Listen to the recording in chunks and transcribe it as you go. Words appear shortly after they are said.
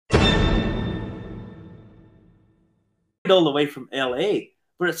all the way from LA,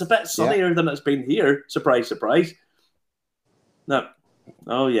 where it's a bit sunnier than it's been here. Surprise, surprise. No.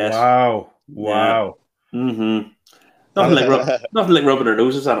 Oh, yes. Wow. Yeah. Mm-hmm. Nothing like rubbing our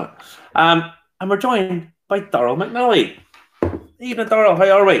noses on it. And we're joined by Darrell McNally. Evening, Darrell. How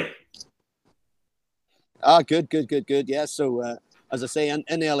are we? Good. Yeah, so as I say, in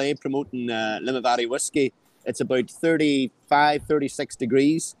LA promoting Limavady whiskey, it's about 35, 36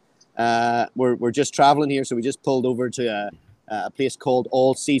 degrees. We're just traveling here, so we just pulled over to a place called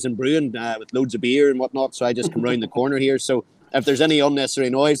All Season Brewing with loads of beer and whatnot. So I just come round the corner here. So if there's any unnecessary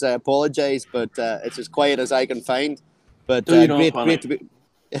noise, I apologise, but it's as quiet as I can find. But great to be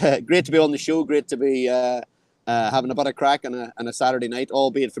great to be on the show. Great to be having a bit of crack on a Saturday night,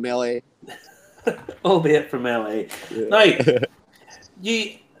 albeit from LA. Albeit from LA. Yeah. Now,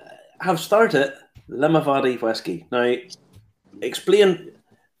 you have started Limavady Whiskey. Now, explain.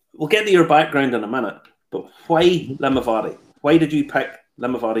 We'll get to your background in a minute, but why Limavady? Why did you pick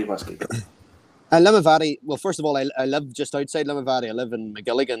Limavady Whiskey? Limavady. Well, first of all, I live just outside Limavady. I live in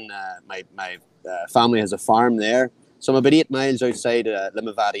McGilligan. My family has a farm there, so I'm about 8 miles outside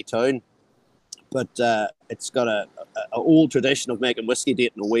Limavady town. But it's got a old tradition of making whiskey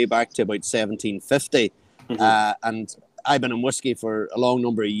dating way back to about 1750. And I've been in whiskey for a long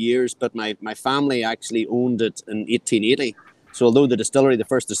number of years, but my family actually owned it in 1880. So although the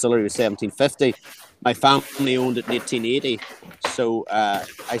first distillery was 1750, my family owned it in 1880. So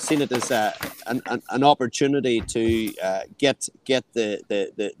I seen it as an opportunity to get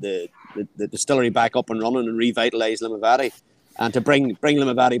the distillery back up and running and revitalise Limavady, and to bring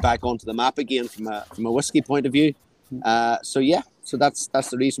Limavady back onto the map again from a whiskey point of view. So that's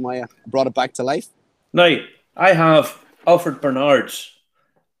the reason why I brought it back to life. Now, I have Alfred Bernard's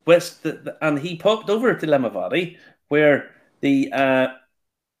and he popped over to Limavady, where the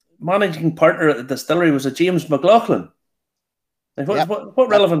managing partner at the distillery was a James McLaughlin. What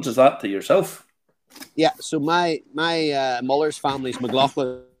relevance is that to yourself? Yeah, so my Muller's family's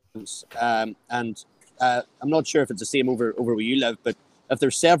McLaughlins, and I'm not sure if it's the same over where you live, but if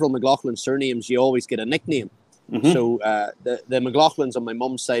there's several McLaughlin surnames, you always get a nickname. So the McLaughlins on my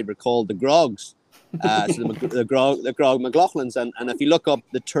mum's side were called the Grogs. So the Grog McLaughlins, and if you look up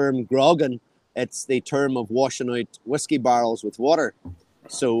the term grogging, it's the term of washing out whiskey barrels with water.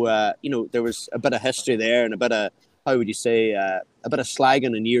 So there was a bit of history there, and a bit of, how would you say, a bit of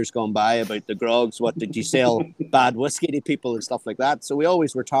slagging in years gone by about the Grogs. What did you sell bad whiskey to people and stuff like that? So we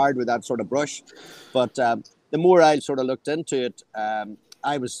always were tarred with that sort of brush. But the more I sort of looked into it, when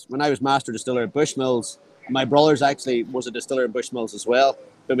I was master distiller at Bushmills, my brother's actually was a distiller at Bushmills as well.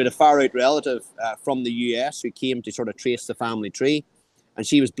 But we had a far out relative from the US who came to sort of trace the family tree. And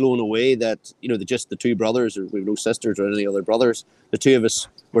she was blown away that, just the two brothers, or we have no sisters or any other brothers, the two of us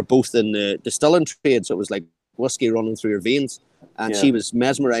were both in the distilling trade. So it was like whiskey running through her veins. And she was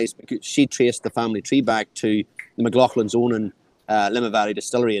mesmerised because she traced the family tree back to the McLaughlin's owning Limavady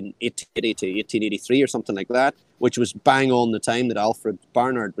Distillery in 1880 to 1883 or something like that, which was bang on the time that Alfred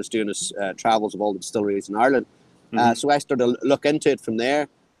Barnard was doing his travels of all the distilleries in Ireland. So I started to look into it from there.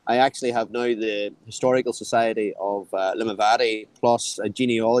 I actually have now the Historical Society of Limavady, plus a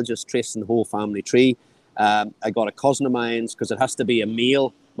genealogist tracing the whole family tree. I got a cousin of mine's, because it has to be a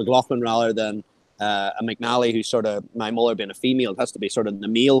male McLaughlin rather than a McNally, who's sort of, my mother being a female. It has to be sort of the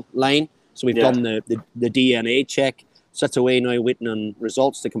male line. So we've done the DNA check. Sits away now waiting on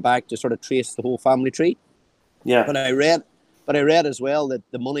results to come back to sort of trace the whole family tree. Yeah. But I read as well that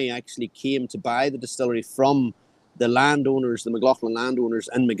the money actually came to buy the distillery from the landowners, the McLaughlin landowners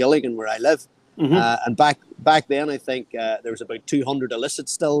in McGilligan, where I live. And back then, I think there was about 200 illicit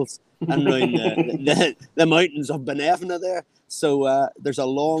stills and around the mountains of Benevna there. So there's a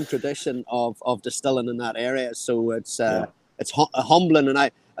long tradition of distilling in that area. So it's humbling.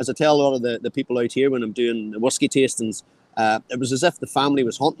 And as I tell a lot of the people out here when I'm doing the whiskey tastings, it was as if the family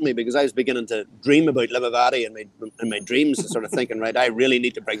was haunting me, because I was beginning to dream about Limavady in my dreams, and sort of thinking, right, I really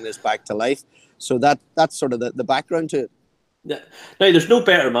need to bring this back to life. So that's sort of the background to it. Yeah. Now, there's no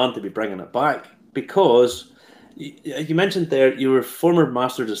better man to be bringing it back, because you mentioned there you were former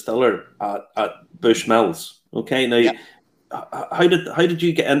master distiller at Bushmills. Okay, now how did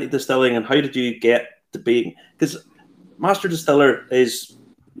you get into distilling, and how did you get to being? Because master distiller is,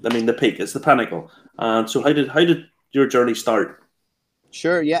 the peak. It's the pinnacle. And so how did your journey start?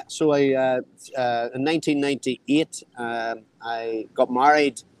 Sure, yeah. So in 1998, I got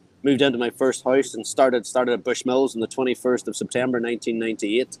married, moved into my first house, and started at Bushmills on the 21st of September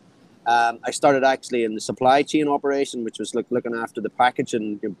 1998. I started actually in the supply chain operation, which was looking after the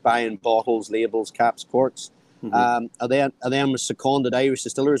packaging, buying bottles, labels, caps, corks. I then was seconded. Irish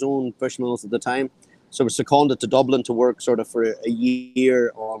Distillers owned Bushmills at the time. So I was seconded to Dublin to work sort of for a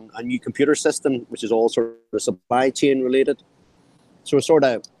year on a new computer system, which is all sort of supply chain related. So I sort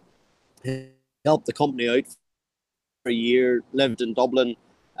of helped the company out for a year, lived in Dublin,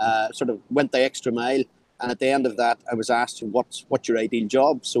 sort of went the extra mile. And at the end of that, I was asked, what's your ideal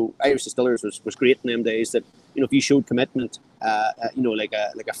job? So Irish Distillers was great in them days that, if you showed commitment, like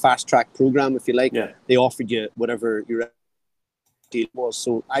a fast track program, if you like, they offered you whatever your deal was.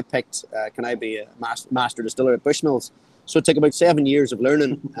 So I picked, can I be a master distiller at Bushmills? So it took about 7 years of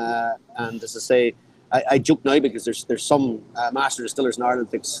learning. And as I say, I joke now because there's some master distillers in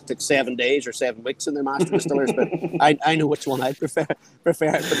Ireland that take 7 days or 7 weeks in their master distillers, but I know which one I prefer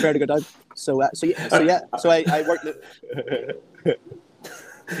to go down. So I worked.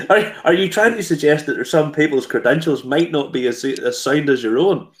 Are you trying to suggest that some people's credentials might not be as sound as your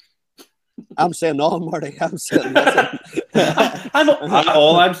own? I'm saying nothing, Marty. I'm saying nothing.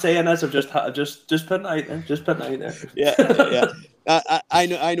 All I'm saying is I'm just putting it out there. Just putting it out there. Yeah.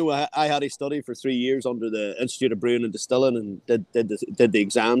 I know. I had a study for 3 years under the Institute of Brewing and Distilling, and did the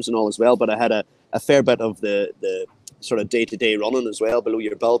exams and all as well. But I had a fair bit of the sort of day-to-day running as well below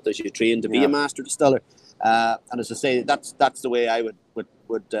your belt as you train to be a master distiller. And as I say, that's the way I would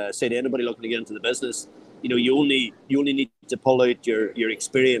say to anybody looking to get into the business. You only need to pull out your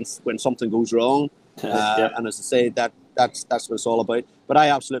experience when something goes wrong. And as I say, that's what it's all about. But I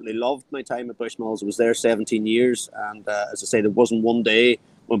absolutely loved my time at Bushmills. I was there 17 years, and as I say, there wasn't one day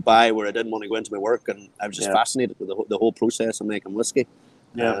went by where I didn't want to go into my work, and I was just fascinated with the whole process of making whiskey.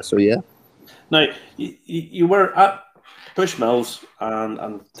 Now, you were at Bushmills,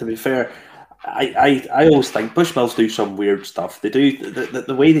 and to be fair, I always think Bushmills do some weird stuff. They do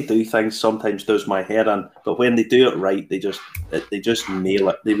the way they do things sometimes does my head in, but when they do it right, they just nail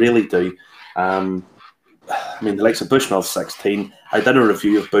it. They really do. I mean, the likes of Bushmills 16. I did a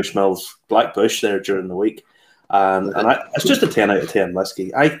review of Bushmills Black Bush there during the week, and it's just a 10 out of 10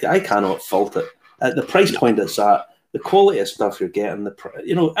 whiskey. I cannot fault it. At the price point it's at, the quality of stuff you're getting,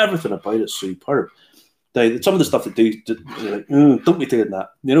 everything about it's superb. Now, some of the stuff they do, you're like, don't be doing that,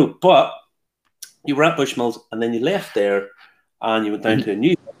 but you were at Bushmills and then you left there and you went down to a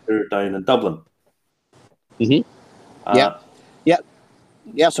new venture down in Dublin.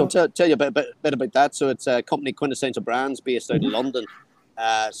 Yeah. So tell you a bit about that. So it's a company, Quintessential Brands, based out in London.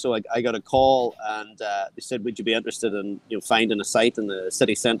 So I got a call and they said, would you be interested in finding a site in the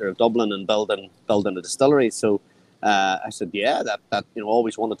city centre of Dublin and building a distillery? So I said, yeah, that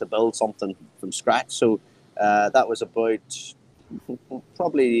always wanted to build something from scratch. So that was about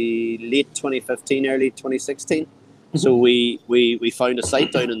probably late 2015, early 2016. So we found a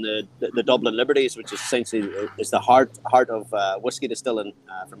site down in the Dublin Liberties, which is essentially is the heart of whiskey distilling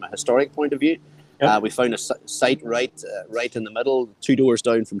from a historic point of view. We found a site right in the middle, 2 doors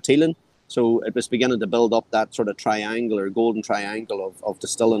down from Teelan. So it was beginning to build up that sort of triangle or golden triangle of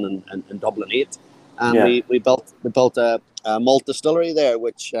distilling in Dublin 8. And we built a malt distillery there,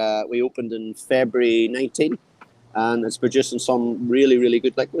 which we opened in February 19. And it's producing some really, really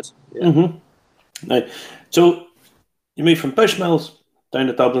good liquids. Now, so you moved from Bushmills down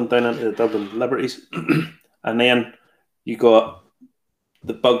to Dublin, down into the Dublin Liberties, and then you got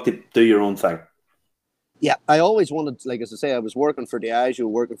the bug to do your own thing. Yeah, I always wanted, like as I say, I was working for Diageo,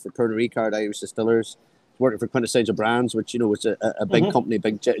 working for Pernod Ricard, Irish Distillers, working for Quintessential Brands, which was a big company,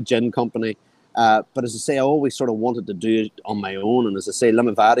 big gin company. But as I say, I always sort of wanted to do it on my own. And as I say,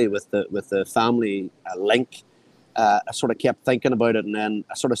 Limavady with the family link. I sort of kept thinking about it, and then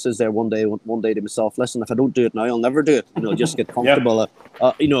I sort of says there one day to myself, listen, if I don't do it now, I'll never do it. Just get comfortable,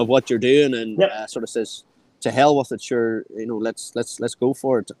 of what you're doing, and sort of says, to hell with it, sure, let's go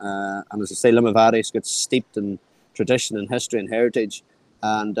for it. And as I say, Limavady's got steeped in tradition and history and heritage,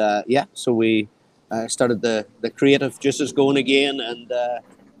 and so we started the creative juices going again, and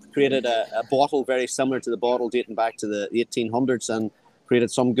created a bottle very similar to the bottle dating back to the 1800s, and created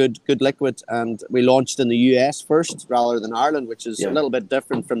some good liquid, and we launched in the US first rather than Ireland, which is a little bit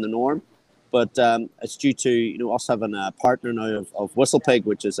different from the norm. But it's due to us having a partner now of Whistlepig,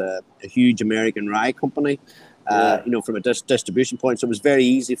 which is a huge American rye company. From a distribution point, so it was very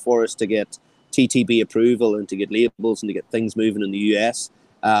easy for us to get TTB approval and to get labels and to get things moving in the US.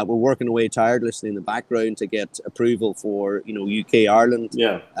 We're working away tirelessly in the background to get approval for UK, Ireland.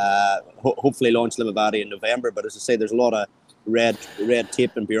 Hopefully launch Limavady in November. But as I say, there's a lot of red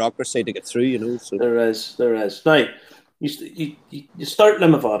tape and bureaucracy to get through, So there is. Now, you start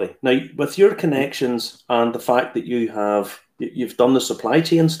Limavady. Now, with your connections and the fact that you've done the supply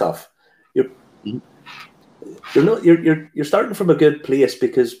chain stuff, you're starting from a good place,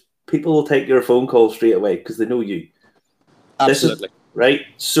 because people will take your phone call straight away because they know you. Absolutely. right?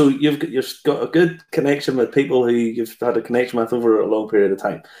 So you've got a good connection with people who you've had a connection with over a long period of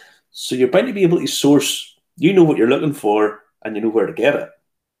time. So you're bound to be able to source. You know what you're looking for, and you know where to get it.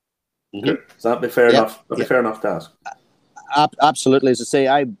 Mm-hmm. Does that be fair Yep. enough? That'd be fair enough to ask. Absolutely. As I say,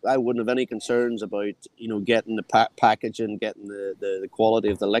 I wouldn't have any concerns about getting the packaging, getting the quality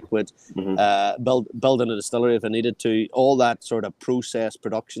of the liquid, building a distillery if I needed to. All that sort of process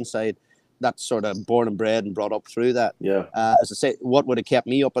production side, that's sort of born and bred and brought up through that. Yeah. As I say, what would have kept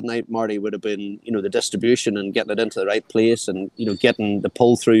me up at night, Marty, would have been the distribution and getting it into the right place, and getting the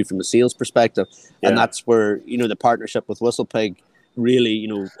pull through from the sales perspective. Yeah. And that's where the partnership with WhistlePig really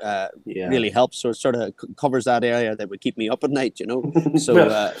really helps, so it sort of covers that area that would keep me up at night, so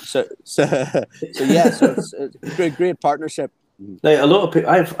yeah, so it's a great partnership. Now, a lot of people,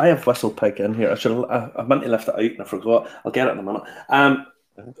 I have WhistlePig in here. I meant to lift it out and I forgot. I'll get it in a minute.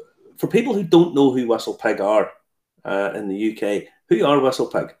 For people who don't know who WhistlePig are in the UK, who are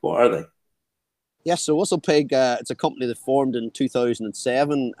WhistlePig? What are they? Yes, so WhistlePig, it's a company that formed in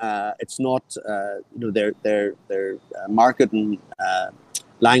 2007. It's not, their marketing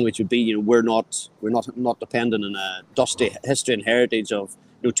language would be, we're not dependent on a dusty history and heritage of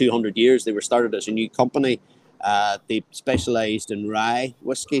 200 years. They were started as a new company. They specialised in rye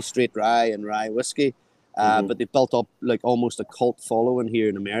whiskey, straight rye and rye whiskey, but they built up like almost a cult following here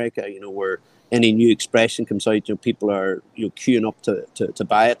in America. Where any new expression comes out, people are queuing up to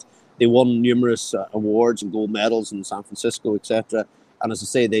buy it. They won numerous awards and gold medals in San Francisco, etc. And as I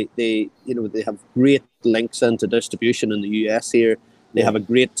say, they have great links into distribution in the US here. They have a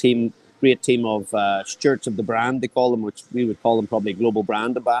great team of stewards of the brand, they call them, which we would call them probably global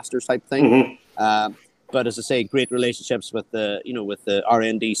brand ambassadors type thing. But as I say, great relationships with the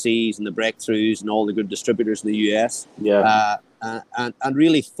RNDCs and the breakthroughs and all the good distributors in the US. Yeah. And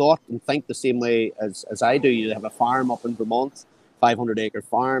really thought and think the same way as I do. They have a farm up in Vermont, 500-acre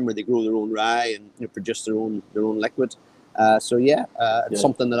farm where they grow their own rye and produce their own liquid. It's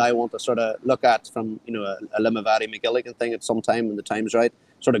something that I want to sort of look at from a Limavady McGilligan thing at some time when the time's right.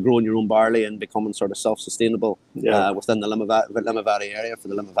 Sort of growing your own barley and becoming sort of self-sustainable within the Limavady area for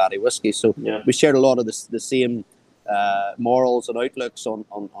the Limavady whiskey. So we shared a lot of the same morals and outlooks on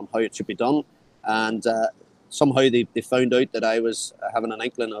how it should be done. And somehow they found out that I was having an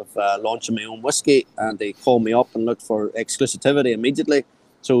inkling of launching my own whiskey, and they called me up and looked for exclusivity immediately.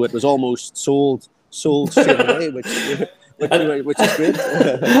 So it was almost sold straight away, which is great.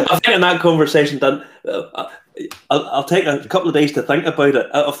 I think in that conversation, Dan, I'll take a couple of days to think about it.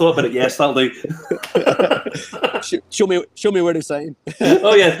 I've thought about it. Yes, that'll do. Show me where to sign.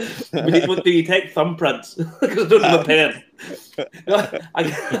 Oh yeah, do you take thumbprints? Because I don't have a pen. I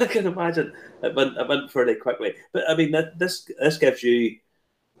can imagine it went fairly quickly. But I mean, this gives you.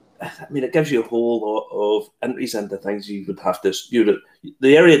 I mean, it gives you a whole lot of entries into things you would have to.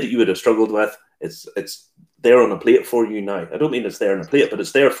 The area that you would have struggled with. It's there on a plate for you now. I don't mean it's there on a plate, but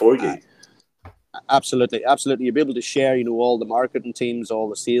it's there for you. Absolutely. You'll be able to share, all the marketing teams, all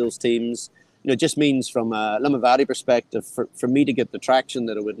the sales teams. It just means from a Limavady perspective, for me to get the traction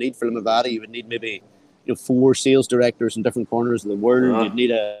that I would need for Limavady, you would need maybe 4 sales directors in different corners of the world. You'd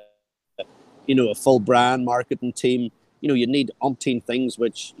need a full brand marketing team. You need umpteen things,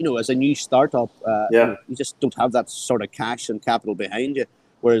 which, as a new startup, you just don't have that sort of cash and capital behind you.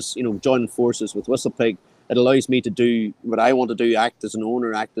 Whereas, joining forces with WhistlePig, it allows me to do what I want to do, act as an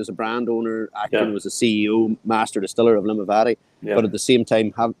owner, act as a brand owner, acting as a CEO, master distiller of Limavady, but at the same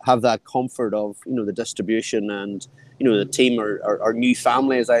time have that comfort of, the distribution and, the team or new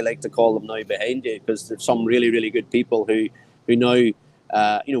family, as I like to call them now, behind you, because there's some really, really good people who now,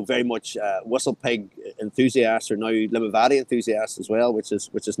 very much WhistlePig enthusiasts are now Limavady enthusiasts as well, which is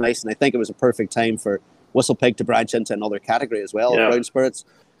nice. And I think it was a perfect time for WhistlePig to branch into another category as well, brown spirits.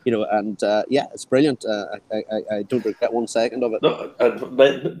 It's brilliant. I don't regret one second of it. No,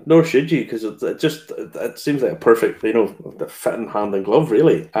 nor should you, because it seems like a perfect, the fitting hand and glove,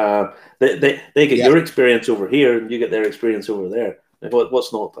 really. They get your experience over here, and you get their experience over there.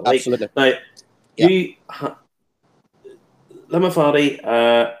 What's not to like? Absolutely. Now, Limavady,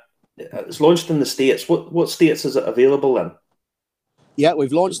 it's launched in the States. What states is it available in? Yeah,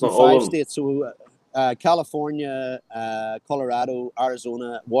 we've launched in 5 states. So California, Colorado,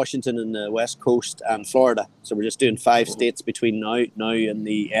 Arizona, Washington in the West Coast, and Florida. So we're just doing 5 states between now and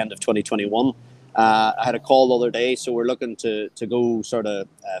the end of 2021. I had a call the other day, so we're looking to go sort of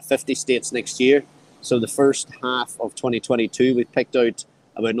 50 states next year. So the first half of 2022, we've picked out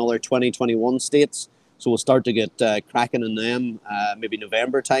about another 21 states. So we'll start to get cracking in them maybe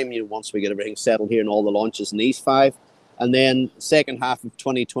November time, once we get everything settled here and all the launches in these 5. And then second half of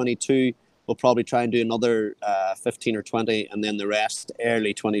 2022, we'll probably try and do another 15 or 20, and then the rest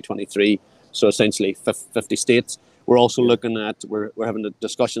early 2023. So essentially 50 states. We're also looking at, we're having the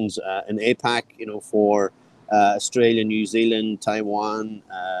discussions in APAC, for Australia, New Zealand, Taiwan,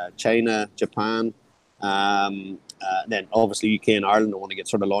 China, Japan. Then obviously UK and Ireland, I want to get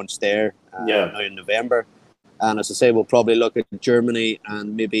sort of launched there now in November. And as I say, we'll probably look at Germany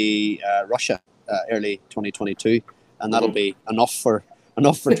and maybe Russia early 2022. And that'll be enough for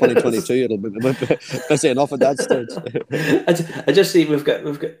 2022. It'll be busy enough at that stage. I just see we've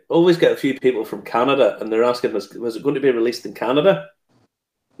always got a few people from Canada, and they're asking, was it going to be released in Canada?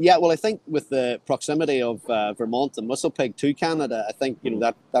 Yeah, well, I think with the proximity of Vermont and WhistlePig to Canada, I think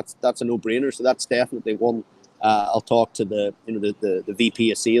that's a no-brainer. So that's definitely one. I'll talk to the VP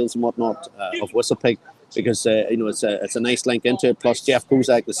of sales and whatnot of WhistlePig, because it's a nice link into it. Plus Jeff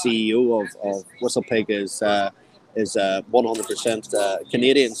Kozak, the CEO of WhistlePig, is 100%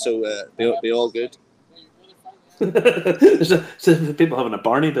 Canadian, so be all good. So the people having a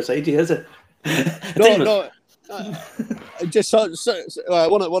Barney beside you, is it? No. Just saw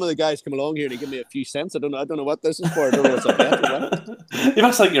one of the guys come along here and he gave me a few cents. I don't know what this is for. I don't know what's a bet or what. You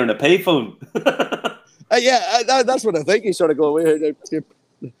must think you're in a payphone. That's what I think. You sort of go away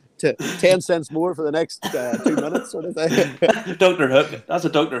to 10 cents more for the next 2 minutes, sort of thing. Dr. Hook. That's a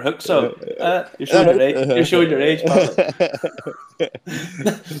Dr. Hook song. You're showing your age. You're showing your age,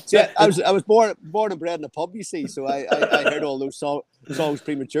 Yeah, I was born and bred in a pub, you see, so I heard all those songs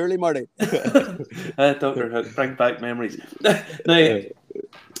prematurely, Marty. Dr. Hook, bring back memories. Now,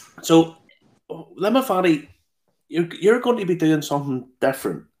 so Limavady, you're going to be doing something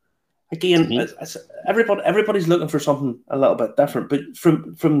different. Again, everybody's looking for something a little bit different, but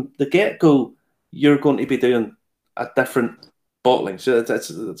from the get-go, you're going to be doing a different bottling. So it's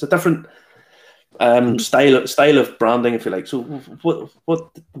a different style of branding, if you like. So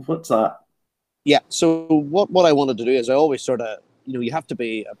what's that? Yeah. So what I wanted to do is I always sort of, you have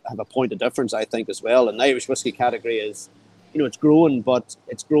to have a point of difference, I think, as well. And the Irish whiskey category is, it's growing, but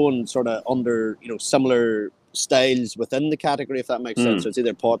it's growing sort of under, similar styles within the category, if that makes sense. So it's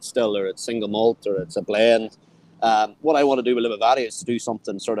either pot still, or it's single malt, or it's a blend. What I want to do with Limavady is to do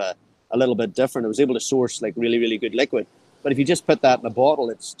something sort of a little bit different. I was able to source like really, really good liquid, but if you just put that in a bottle,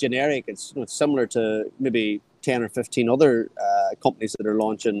 it's generic. It's similar to maybe 10 or 15 other companies that are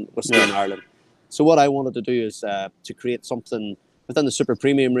launching whiskey in Ireland. So what I wanted to do is to create something within the super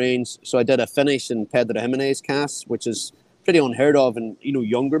premium range. So I did a finish in Pedro Jimenez cask, which is pretty unheard of in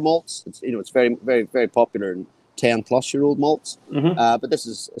younger malts. It's very, very, very popular in 10-plus-year-old malts. But this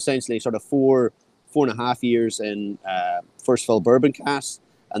is essentially sort of 4.5 years in first fill bourbon cask,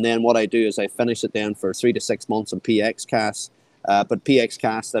 and then what I do is I finish it then for 3 to 6 months in PX cask, but PX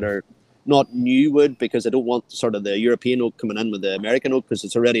casks that are not new wood, because I don't want sort of the European oak coming in with the American oak, because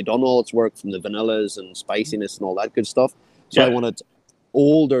it's already done all its work from the vanillas and spiciness and all that good stuff. So I wanted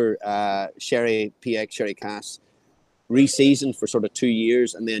older sherry PX sherry casks, re-seasoned for sort of 2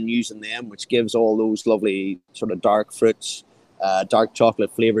 years, and then using them, which gives all those lovely sort of dark fruits, dark chocolate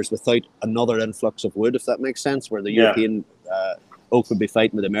flavors without another influx of wood, if that makes sense, where the European oak would be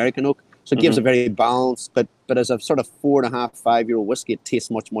fighting with American oak. So it gives a very balanced, but as a sort of 4.5, 5-year-old whiskey, it tastes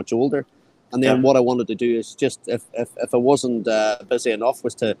much, much older. And then what I wanted to do is just, if I wasn't busy enough,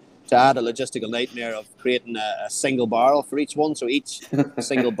 was to add a logistical nightmare of creating a single barrel for each one. So each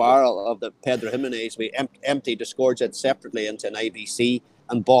single barrel of the Pedro Jimenez, we empty, disgorge it separately into an IBC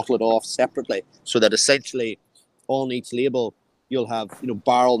and bottle it off separately, so that essentially on each label you'll have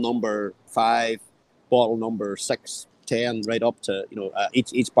barrel number 5, bottle number 6, 10, right up to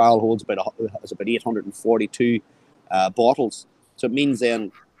each barrel holds about 842 bottles. So it means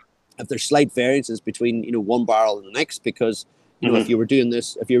then if there's slight variances between one barrel and the next, because if you were doing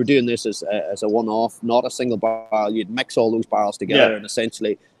this as a one-off, not a single barrel, you'd mix all those barrels together and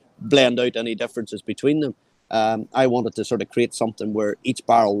essentially blend out any differences between them. I wanted to sort of create something where each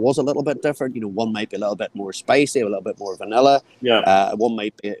barrel was a little bit different. One might be a little bit more spicy, a little bit more vanilla. One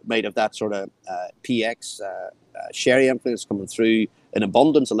might have that sort of PX sherry influence coming through in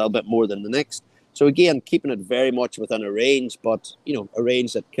abundance, a little bit more than the next. So again, keeping it very much within a range, but a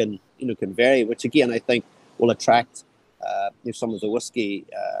range that can vary, which again I think will attract some of the whiskey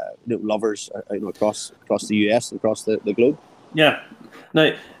lovers across the US and across the globe. Yeah.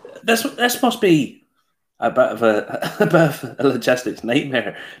 Now this must be a bit of a logistics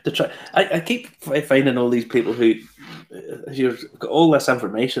nightmare to try. I keep finding all these people who you've got all this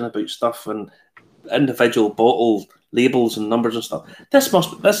information about stuff and individual bottle labels and numbers and stuff.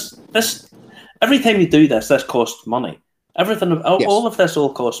 This every time you do this costs money. Everything, all of this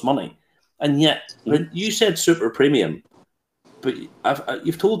all costs money, and yet when you said super premium, but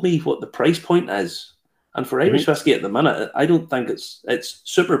you've told me what the price point is, and for Irish whiskey at the minute, I don't think it's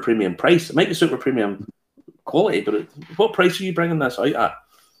super premium price. It might be super premium quality, but what price are you bringing this out at?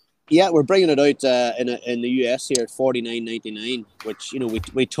 Yeah, we're bringing it out in the US here at $49.99, which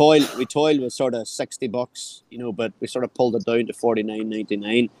we toiled with sort of $60, but we sort of pulled it down to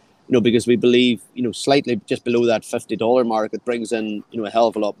 $49.99, because we believe slightly just below that $50 mark, it brings in a hell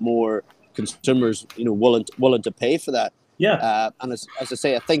of a lot more consumers willing to pay for that. Yeah, and as I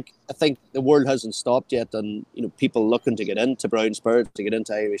say, I think the world hasn't stopped yet, and people looking to get into brown spirits, to get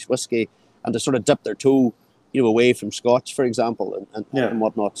into Irish whiskey, and to sort of dip their toe away from Scotch, for example, and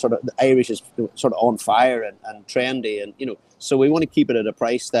whatnot. Sort of the Irish is sort of on fire and trendy, and so we want to keep it at a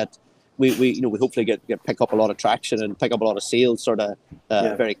price that we hopefully get pick up a lot of traction and pick up a lot of sales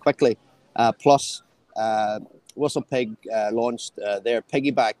very quickly. Plus, Whistle Pig launched their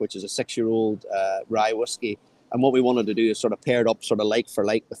Piggyback, which is a 6-year-old rye whiskey, and what we wanted to do is sort of pair it up sort of like for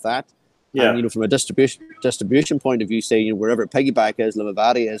like with that. Yeah. And from a distribution point of view, say wherever Piggyback is,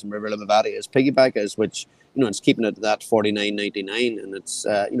 Limavady is, and wherever Limavady is, Piggyback is, which it's keeping it at that $49.99, and it's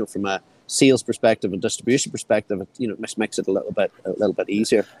from a sales perspective and distribution perspective, it makes it a little bit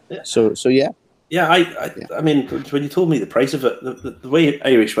easier. So yeah. Yeah, I mean, when you told me the price of it, the way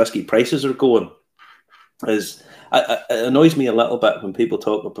Irish whiskey prices are going is it annoys me a little bit when people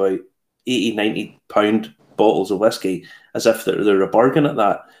talk about 80, 90 pound bottles of whiskey as if they're a bargain at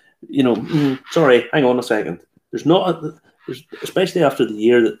that. Sorry, hang on a second. There's especially after the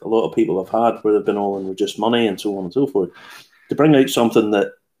year that a lot of people have had, where they've been all in reduced money and so on and so forth, to bring out something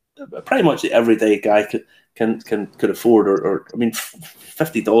that pretty much the everyday guy could afford, or I mean,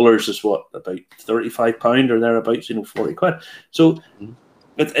 $50 is what, about £35 or thereabouts, 40 quid. So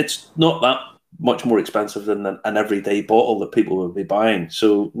it's not that much more expensive than an everyday bottle that people would be buying.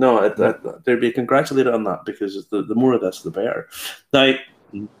 So no, they'd be congratulated on that, because the more of this, the better. Now,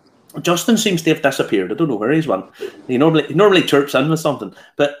 Justin seems to have disappeared. I don't know where he's went. He normally chirps in with something,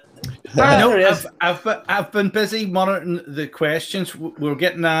 but I've been busy monitoring the questions. We're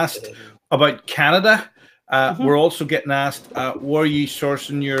getting asked about Canada. We're also getting asked, where are you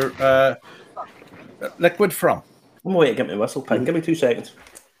sourcing your liquid from? I'm waiting to get my Whistle Pig. Give me 2 seconds.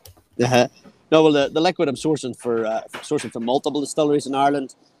 No, well, the liquid I'm sourcing from multiple distilleries in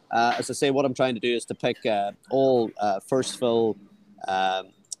Ireland. As I say, what I'm trying to do is to pick all first fill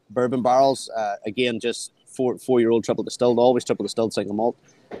bourbon barrels. Again, just 4-year-old triple distilled, always triple distilled single malt,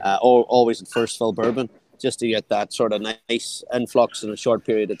 always in first fill bourbon, just to get that sort of nice influx in a short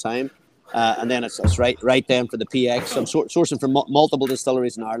period of time. And then it's right then for the PX. I'm sourcing from multiple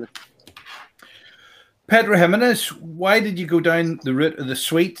distilleries in Ireland. Pedro Ximénez, why did you go down the route of the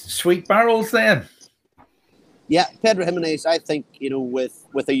sweet barrels then? Yeah, Pedro Ximénez, I think,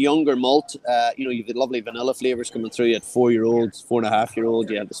 with a younger malt, you've the lovely vanilla flavors coming through at 4-year-olds, 4.5-year-old.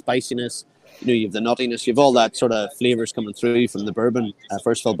 You have the spiciness, you have the nuttiness, you have all that sort of flavors coming through from the bourbon,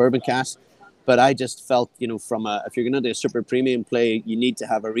 first fill bourbon cask. But I just felt, if you're going to do a super premium play, you need to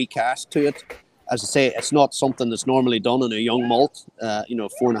have a recast to it. As I say, it's not something that's normally done in a young malt, 4.5,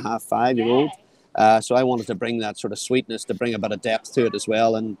 5-year-old. So I wanted to bring that sort of sweetness, to bring a bit of depth to it as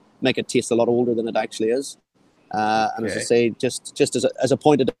well, and make it taste a lot older than it actually is. And as I say, just as a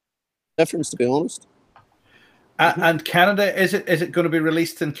point of difference, to be honest. And Canada, is it going to be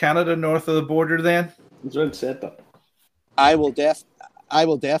released in Canada north of the border then? John said that. I will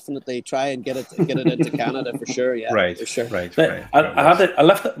definitely try and get it into Canada for sure. Yeah, right, for sure. Right. I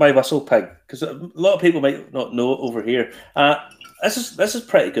lifted my Whistle Pig because a lot of people might not know over here. This is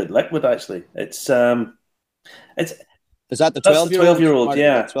pretty good liquid, actually. Is that the 12-year-old?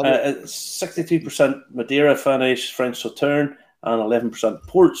 Yeah. It's 62% Madeira finish, French Sauterne, and 11%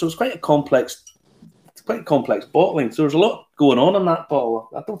 port. So it's quite complex bottling. So there's a lot going on in that bottle.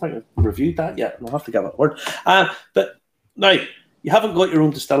 I don't think I've reviewed that yet, and I'll have to give it a word. But now, you haven't got your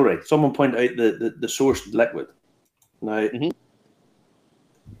own distillery. Someone pointed out the sourced liquid. Now,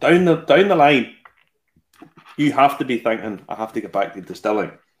 down the line, you have to be thinking, I have to get back to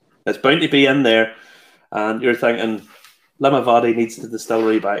distilling. It's bound to be in there, and you're thinking, Limavady needs the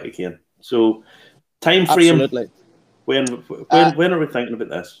distillery back again. So, time frame. Absolutely. When are we thinking about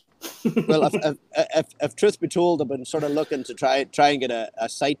this? Well, if truth be told, I've been sort of looking to try and get a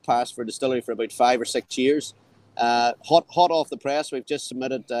site pass for a distillery for about 5 or 6 years. Hot off the press, we've just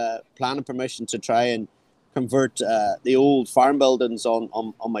submitted planning permission to try and convert the old farm buildings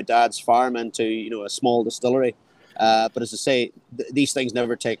on my dad's farm into a small distillery. But as I say, these things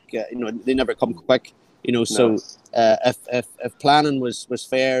never take they never come quick. So if planning was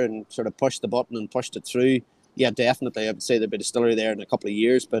fair and sort of pushed the button and pushed it through, yeah, definitely I would say there'd be a distillery there in a couple of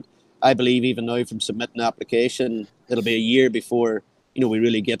years. But I believe even now from submitting the application, it'll be a year before, we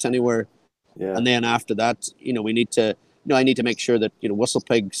really get anywhere. Yeah. And then after that, we need to, I need to make sure that,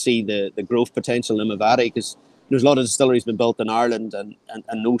 WhistlePig see the growth potential in Limavady, because there's a lot of distilleries been built in Ireland and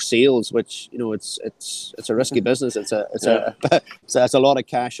no sales, which, it's a risky business. It's a lot of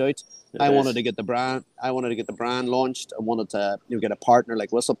cash out. I wanted to get the brand launched. I wanted to get a partner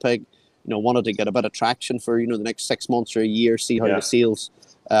like WhistlePig. Wanted to get a bit of traction for the next 6 months or a year, see how the sales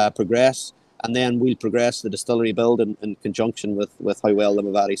progress, and then we'll progress the distillery build in conjunction with how well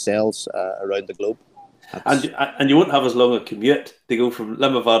Limavady sells around the globe. And you won't have as long a commute to go from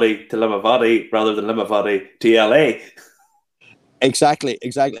Limavady to Limavady rather than Limavady to LA. Exactly.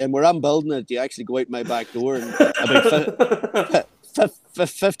 And where I'm building it, you actually go out my back door, and about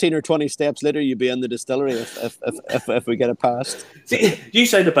 15 or 20 steps later, you'd be in the distillery if we get it passed. See, you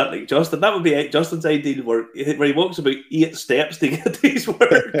sound a bit like Justin. That would be Justin's ideal work, where he walks about 8 steps to get to his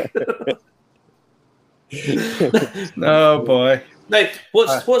work. Oh boy! Now,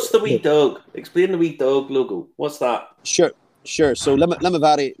 what's the wee dog? Explain the wee dog logo. What's that? Sure. So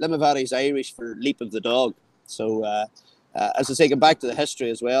Limavady is Irish for leap of the dog. So as I say, going back to the history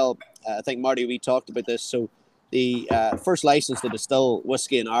as well, I think Marty, we talked about this. So the first license to distill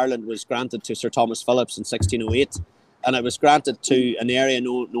whiskey in Ireland was granted to Sir Thomas Phillips in 1608, and it was granted to an area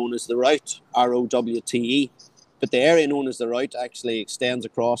known as the Route, R-O-W-T-E. But the area known as the Route actually extends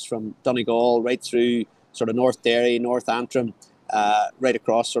across from Donegal right through sort of North Derry, North Antrim, right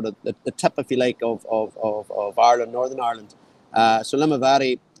across sort of the tip, if you like, of Ireland, Northern Ireland. So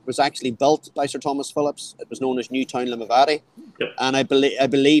Limavady was actually built by Sir Thomas Phillips. It was known as Newtown Limavady. Yep. And I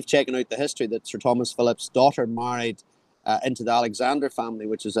believe, checking out the history, that Sir Thomas Phillips' daughter married into the Alexander family,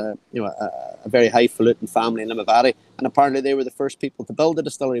 which is a very highfalutin family in Limavady. And apparently they were the first people to build a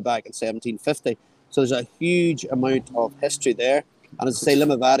distillery back in 1750. So there's a huge amount of history there. And as I say,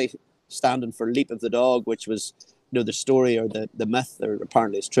 Limavady standing for Leap of the Dog, which was the story or the myth, or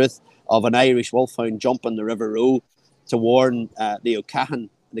apparently it's truth, of an Irish wolfhound jumping the River Roe to warn the O'Cahan,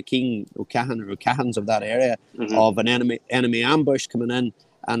 the King O'Cahan or O'Cahans of that area, of an enemy ambush coming in,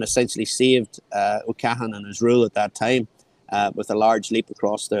 and essentially saved O'Cahan and his rule at that time with a large leap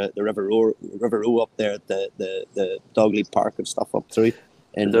across the River Roe up there at the Dogleap Park and stuff up through.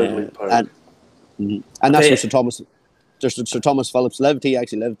 And that's where Sir Thomas Phillips lived. He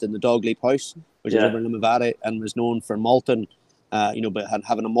actually lived in the Dogleap House, which is over in Limavady, and was known for malting, but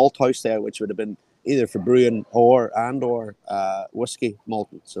having a malt house there, which would have been either for brewing or whiskey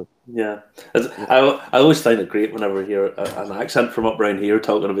malting. So I always find it great whenever I hear an accent from up around here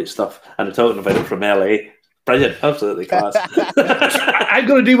talking about stuff, and they're talking about it from LA. Brilliant, absolutely class. I'm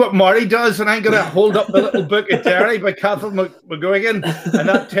going to do what Marty does, and I'm going to hold up the little book of Derry by Catherine McGuigan, and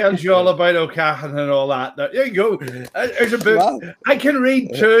that tells you all about O'Cahan and all that. There you go. There's a book. Wow. I can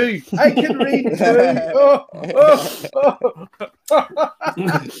read too.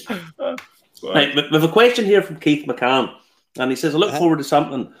 Right, we have a question here from Keith McCann, and he says, I look forward to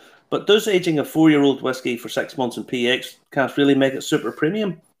something, but does aging a 4-year-old whiskey for 6 months in PX cask really make it super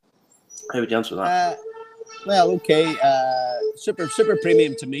premium? How would you answer that? Well, okay. Super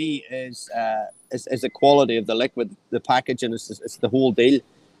premium to me is the quality of the liquid, the packaging, it's the whole deal.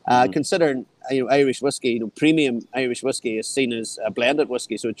 Considering Irish whiskey, premium Irish whiskey is seen as a blended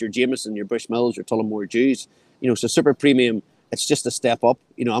whiskey, so it's your Jameson, your Bushmills, your Tullamore Dews. So super premium, it's just a step up.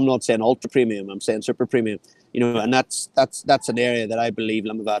 I'm not saying ultra premium, I'm saying super premium. And that's an area that I believe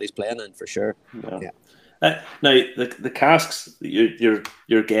Limavady's playing in for sure. Yeah. Now the casks that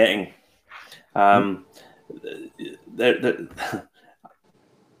you're getting, are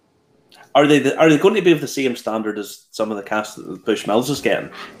they going to be of the same standard as some of the casks that Bushmills is getting?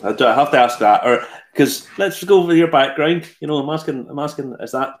 Do I have to ask that, or because let's go over your background? I'm asking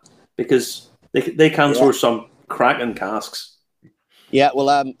is that because they can source some cracking casks? Yeah,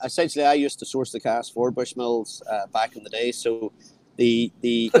 well, essentially, I used to source the cask for Bushmills back in the day. So the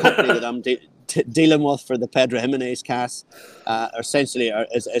company that I'm dealing with for the Pedro Jimenez cask essentially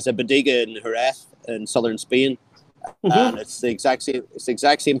is a bodega in Jerez in southern Spain, and it's the exact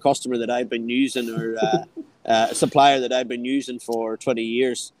same customer that I've been using, or a supplier that I've been using for 20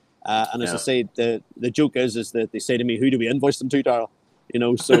 years. And as I say, the joke is that they say to me, "Who do we invoice them to, Darryl?"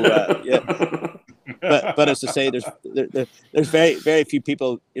 So yeah. But as I say, there's very few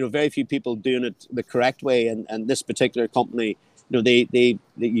people, doing it the correct way, and this particular company, they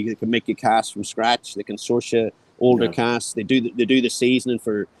can make you cask from scratch. They can source you older casks. They do the seasoning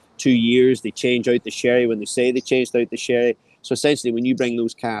for 2 years. They change out the sherry when they say they changed out the sherry. So essentially, when you bring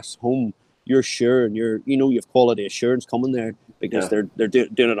those casks home, you're sure, and you have quality assurance coming there because they're doing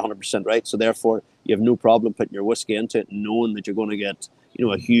it 100% right. So therefore, you have no problem putting your whiskey into it, and knowing that you're going to get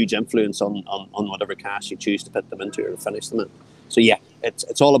a huge influence on whatever cask you choose to put them into or finish them in. So yeah,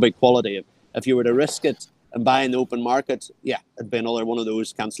 it's all about quality. If you were to risk it and buy in the open market, it'd be another one of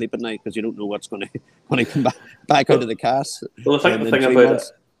those can't sleep at night because you don't know what's going to come back out of the cask. Well, I think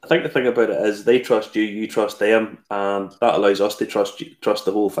the thing about it is they trust you, you trust them, and that allows us to trust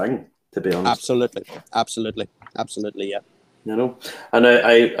the whole thing. To be honest, absolutely, yeah. And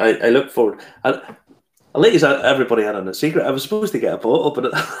I look forward. I'll let you everybody in on a secret. I was supposed to get a bottle, but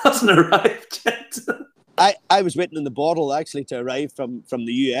it hasn't arrived yet. I was waiting in the bottle actually to arrive from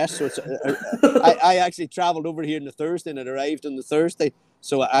the US. So I actually travelled over here on the Thursday and it arrived on the Thursday.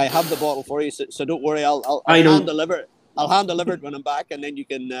 So I have the bottle for you. So don't worry, I'll hand deliver it. I'll hand deliver it when I'm back, and then you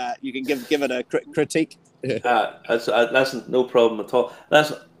can give it a critique. That's no problem at all.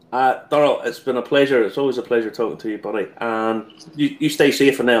 Darrell, it's been a pleasure. It's always a pleasure talking to you, buddy. And you stay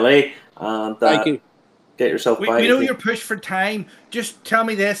safe in LA. And thank you. Get yourself back. We know you're pushed for time. Just tell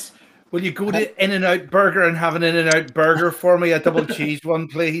me this. Will you go to In-N-Out Burger and have an In-N-Out Burger for me, a double cheese one,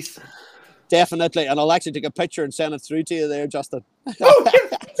 please? Definitely. And I'll actually take a picture and send it through to you there, Justin.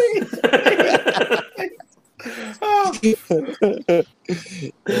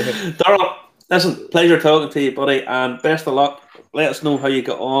 Darrell, listen, pleasure talking to you, buddy, and best of luck. Let us know how you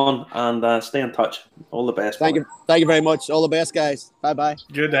get on, and stay in touch. All the best. Thank you very much. All the best, guys. Bye.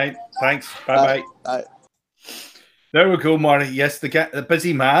 Good night. Thanks. Bye. Bye. There we go, Marty. Yes, the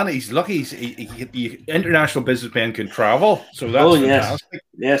busy man. He's lucky. He international businessmen can travel, so that's fantastic.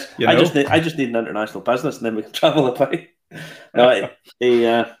 Yes. I just need an international business, and then we can travel about. No,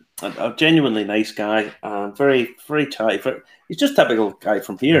 a genuinely nice guy, and very, very chatty. He's just a typical guy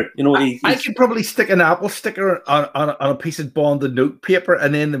from here. I could probably stick an Apple sticker on a piece of bonded note paper,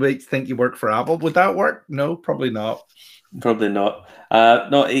 and then they might think you work for Apple. Would that work? No, probably not. Probably not.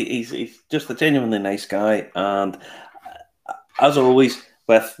 No, he's just a genuinely nice guy, and as always,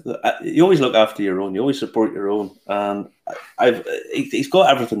 you always look after your own. You always support your own, and he's got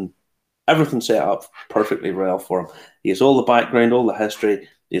everything set up perfectly well for him. He has all the background, all the history.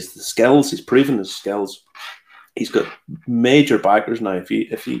 He has the skills. He's proven his skills. He's got major backers now. If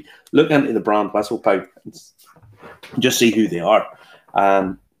you look into the brand Whistlepig, just see who they are.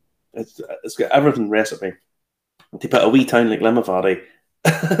 It's got everything recipe to put a wee town like Limavady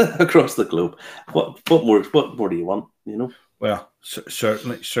across the globe. What more do you want? Well,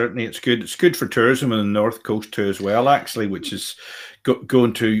 certainly, it's good. It's good for tourism in the North Coast too, as well. Actually, which is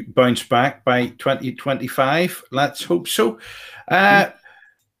going to bounce back by 2025. Let's hope so.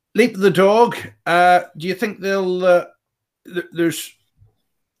 Leap of the Dog. Do you think there's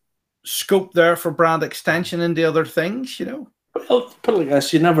scope there for brand extension into other things? Well, put it like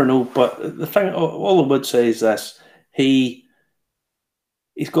this, you never know. But the thing, all I would say is this: he's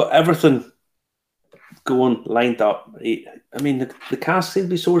got everything going lined up. The cask he'll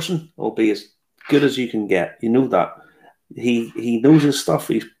be sourcing will be as good as you can get. You know that. He knows his stuff.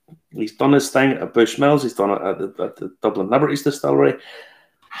 He's done his thing at Bushmills. He's done it at the Dublin Liberties Distillery,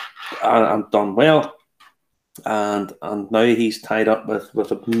 and done well. And now he's tied up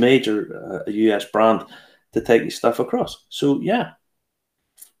with a major US brand to take his stuff across. So yeah.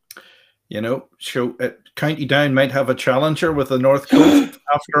 So County Down might have a challenger with the North Coast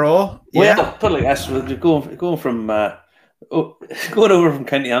after all. Well, put it like this: going from going over from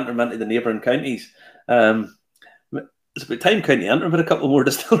County Antrim into the neighbouring counties. It's about time County Antrim had a couple more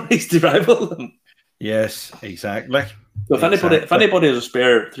distilleries to rival them. Yes, exactly. So if anybody has a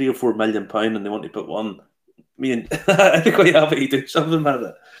spare £3 or £4 million and they want to put one, I think we have to do something about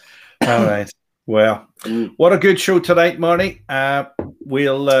it. All right. Well, what a good show tonight, Marty.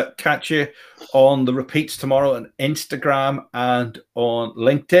 We'll catch you on the repeats tomorrow on Instagram and on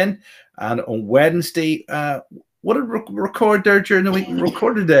LinkedIn. And on Wednesday, what did we record there during the week? We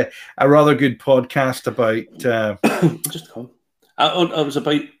recorded a rather good podcast about... Just come. It was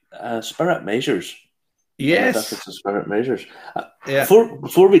about spirit measures. Yes. Spirit measures. Yeah.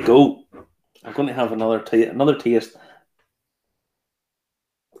 Before we go, I'm going to have another taste.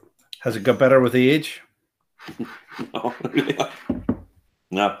 Has it got better with the age? No, it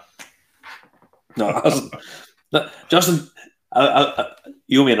hasn't. No, Justin,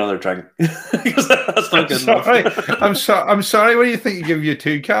 you owe me another drink. Because that's not good enough. I'm sorry. What do you think you give you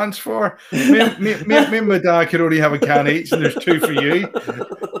 2 cans for? Me and my dad could only have a can each, and there's 2 for you.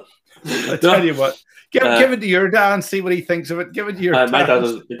 I tell you what. Give it to your dad and see what he thinks of it. Give it to your dad. My dad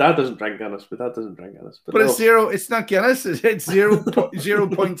doesn't drink Guinness. My dad doesn't drink Guinness. But it's zero. It's not Guinness. It's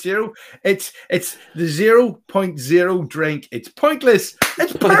 0.0. It's the 0.0 drink. It's pointless.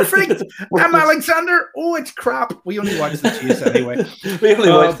 It's perfect. I'm Alexander. Oh, it's crap. We only watch the Chase anyway. We only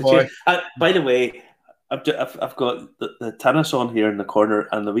watch the Chase. By the way, I've got the tennis on here in the corner,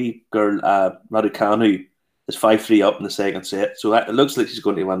 and the wee girl Raducanu is 5-3 up in the second set, so it looks like she's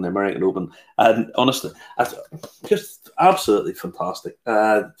going to win the American Open. And honestly, that's just absolutely fantastic.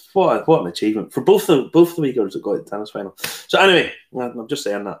 What an achievement for both the wee girls that got to the tennis final. So anyway, I'm just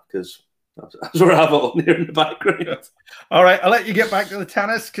saying that because that's where I have it on here in the background. All right, I'll let you get back to the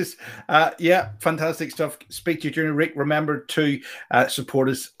tennis because, fantastic stuff. Speak to you during the week. Remember to support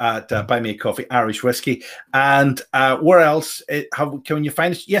us at Buy Me a Coffee Irish Whiskey. And where else can you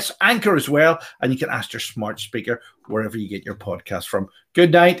find us? Yes, Anchor as well. And you can ask your smart speaker wherever you get your podcast from.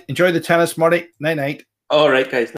 Good night. Enjoy the tennis, Marty. Night-night. All right, guys.